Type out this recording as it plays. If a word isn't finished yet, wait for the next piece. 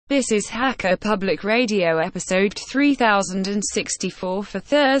This is Hacker Public Radio episode 3064 for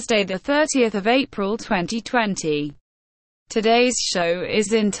Thursday the 30th of April 2020. Today's show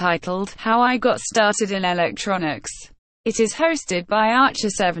is entitled, How I Got Started in Electronics. It is hosted by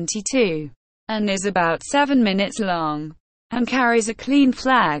Archer72, and is about 7 minutes long, and carries a clean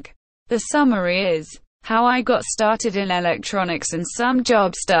flag. The summary is, How I Got Started in Electronics and Some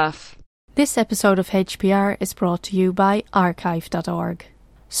Job Stuff. This episode of HPR is brought to you by archive.org.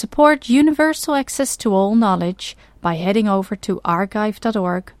 Support universal access to all knowledge by heading over to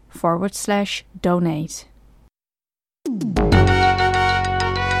archive.org/donate.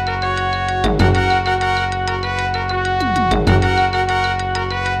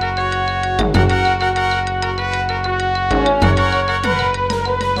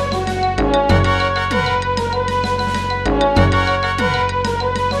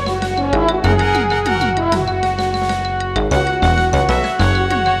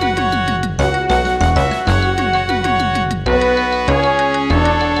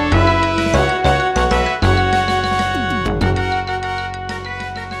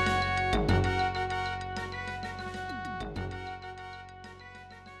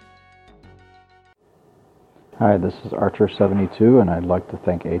 Hi, this is Archer72, and I'd like to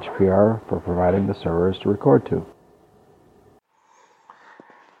thank HPR for providing the servers to record to.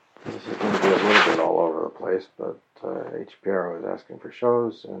 This is going to be a little bit all over the place, but HPR was asking for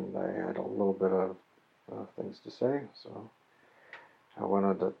shows, and I had a little bit of things to say, so I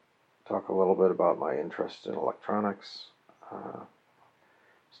wanted to talk a little bit about my interest in electronics.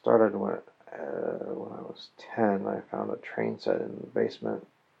 Started when I was 10. I found a train set in the basement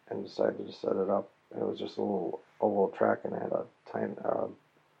and decided to set it up. It was just a little oval track, and it had a tiny,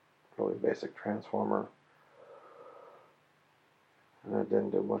 really basic transformer. And I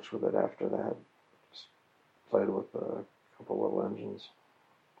didn't do much with it after that. Just played with a couple little engines.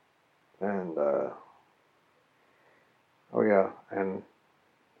 And, oh yeah, and I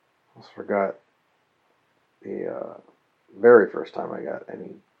almost forgot the very first time I got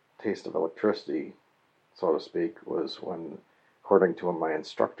any taste of electricity, so to speak, was when, according to my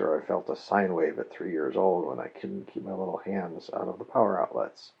instructor, I felt a sine wave at 3 years old when I couldn't keep my little hands out of the power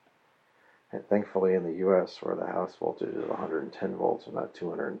outlets. And thankfully in the U.S., where the house voltage is 110 volts and not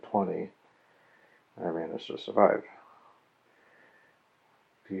 220, I managed to survive.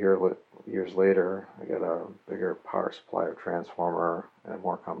 A few years later, I got a bigger power supply transformer and a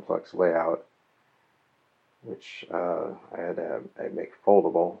more complex layout, which I had to make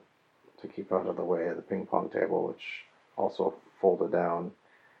foldable to keep out of the way of the ping pong table, which also folded down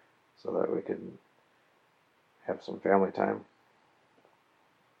so that we could have some family time.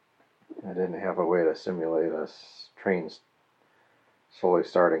 I didn't have a way to simulate a train slowly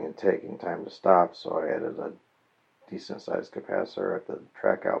starting and taking time to stop, so I added a decent sized capacitor at the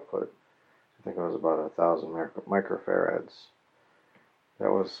track output. I think it was about 1,000 microfarads.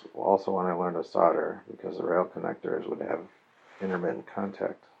 That was also when I learned to solder, because the rail connectors would have intermittent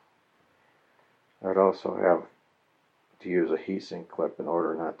contact. I'd also have to use a heatsink clip in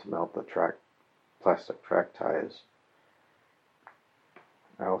order not to melt the plastic track ties.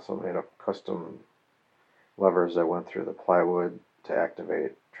 I also made up custom levers that went through the plywood to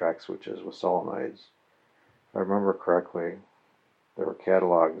activate track switches with solenoids. If I remember correctly, there were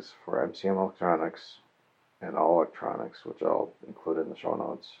catalogs for MCM Electronics and All Electronics, which I'll include in the show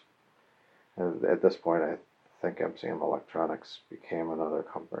notes. And at this point, I think MCM Electronics became another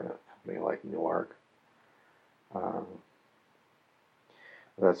company like Newark.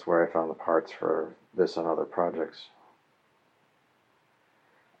 That's where I found the parts for this and other projects.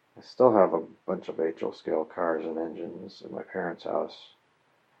 I still have a bunch of HO scale cars and engines in my parents' house.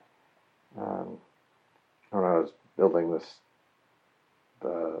 When I was building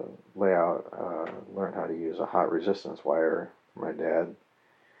the layout, learned how to use a hot resistance wire for my dad,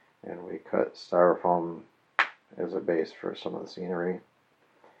 and we cut styrofoam as a base for some of the scenery,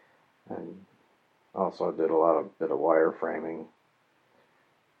 and also did a bit of wire framing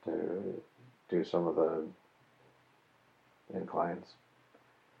to do some of the inclines.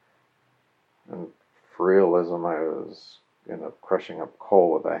 And for realism, I was crushing up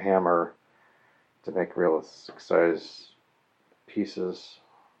coal with a hammer to make realistic size pieces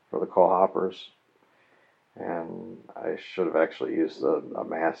for the coal hoppers. And I should have actually used a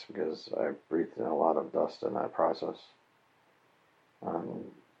mask, because I breathed in a lot of dust in that process. I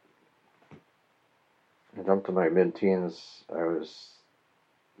jumped to my mid-teens. I was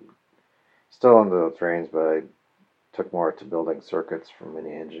still into the trains, but I took more to building circuits from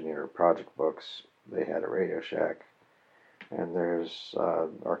many engineer project books. They had a Radio Shack, and there's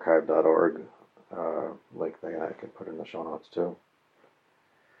archive.org link that I can put in the show notes too.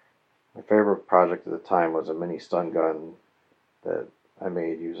 My favorite project at the time was a mini stun gun that I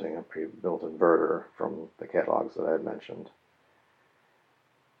made using a pre-built inverter from the catalogs that I had mentioned.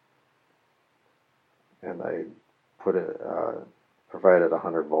 And I provided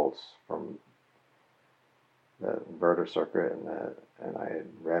 100 volts from the inverter circuit, and I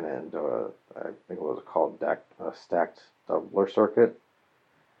ran it into I think it was called a stacked doubler circuit.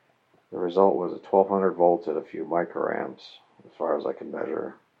 The result was a 1200 volts at a few microamps, as far as I could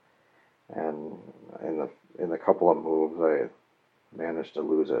measure. And in the couple of moves, I managed to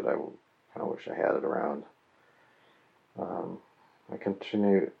lose it. I kind of wish I had it around. I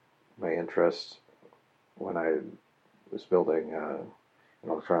continued my interest when I was building in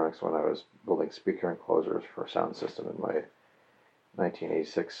electronics, when I was building speaker enclosures for a sound system in my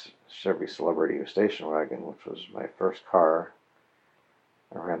 1986 Chevy Celebrity station wagon, which was my first car.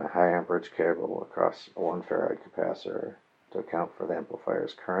 I ran a high amperage cable across a 1 farad capacitor to account for the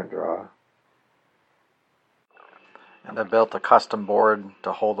amplifier's current draw. And I built a custom board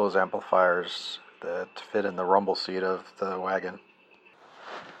to hold those amplifiers that fit in the rumble seat of the wagon.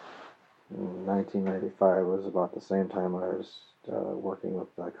 In 1995 was about the same time I was working with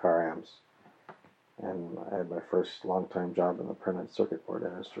car amps, and I had my first long-time job in the printed circuit board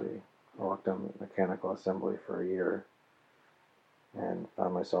industry. I worked on mechanical assembly for a year and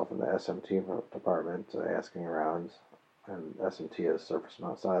found myself in the SMT department asking around, and SMT is surface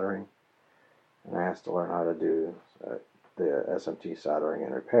mount soldering, and I asked to learn how to do the SMT soldering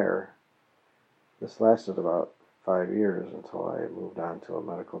and repair. This lasted about 5 years until I moved on to a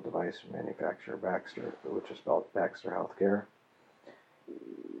medical device manufacturer, Baxter, which is spelled Baxter Healthcare.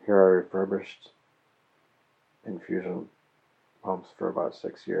 Here I refurbished infusion pumps for about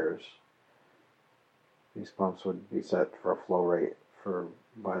 6 years. These pumps would be set for a flow rate for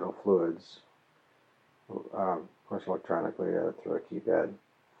vital fluids, of course electronically through a keypad.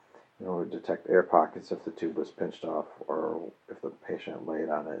 It would detect air pockets if the tube was pinched off or if the patient laid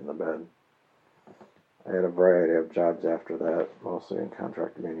on it in the bed. I had a variety of jobs after that, mostly in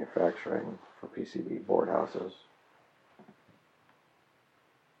contract manufacturing for PCB board houses.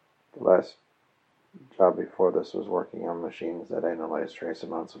 The last job before this was working on machines that analyze trace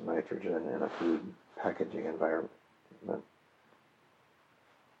amounts of nitrogen in a food packaging environment.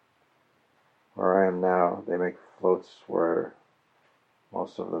 Where I am now, they make floats where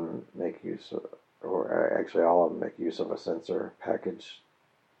most of them make use of, or actually all of them make use of a sensor package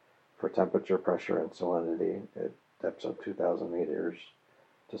for temperature, pressure, and salinity at depths of 2,000 meters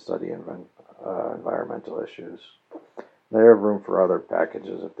to study environmental issues. They have room for other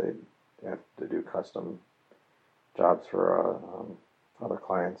packages if they have to do custom jobs for other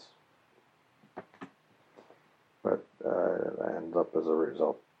clients. But I end up as a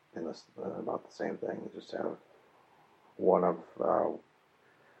result in this about the same thing. You just have one of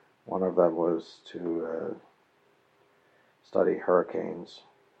them was to study hurricanes.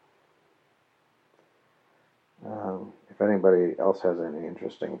 If anybody else has any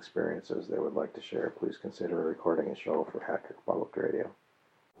interesting experiences they would like to share, please consider recording a show for Hacker Public Radio.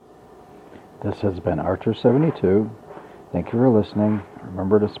 This has been Archer72. Thank you for listening.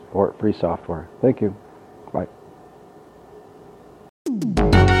 Remember to support free software. Thank you. Bye.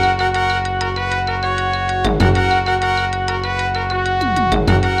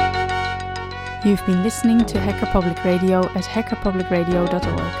 You've been listening to Hacker Public Radio at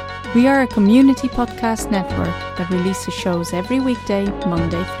hackerpublicradio.org. We are a community podcast network that releases shows every weekday,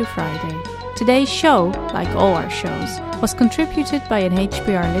 Monday through Friday. Today's show, like all our shows, was contributed by an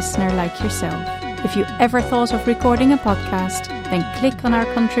HPR listener like yourself. If you ever thought of recording a podcast, then click on our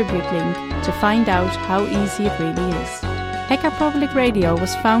contribute link to find out how easy it really is. Hacker Public Radio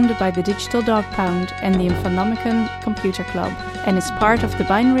was founded by the Digital Dog Pound and the Infonomicon Computer Club and is part of the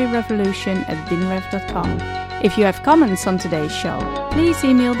binary revolution at binrev.com. If you have comments on today's show, please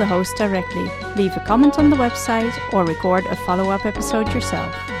email the host directly, leave a comment on the website, or record a follow-up episode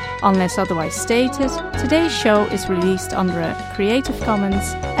yourself. Unless otherwise stated, today's show is released under a Creative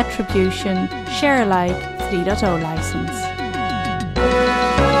Commons Attribution Share Alike 3.0 license.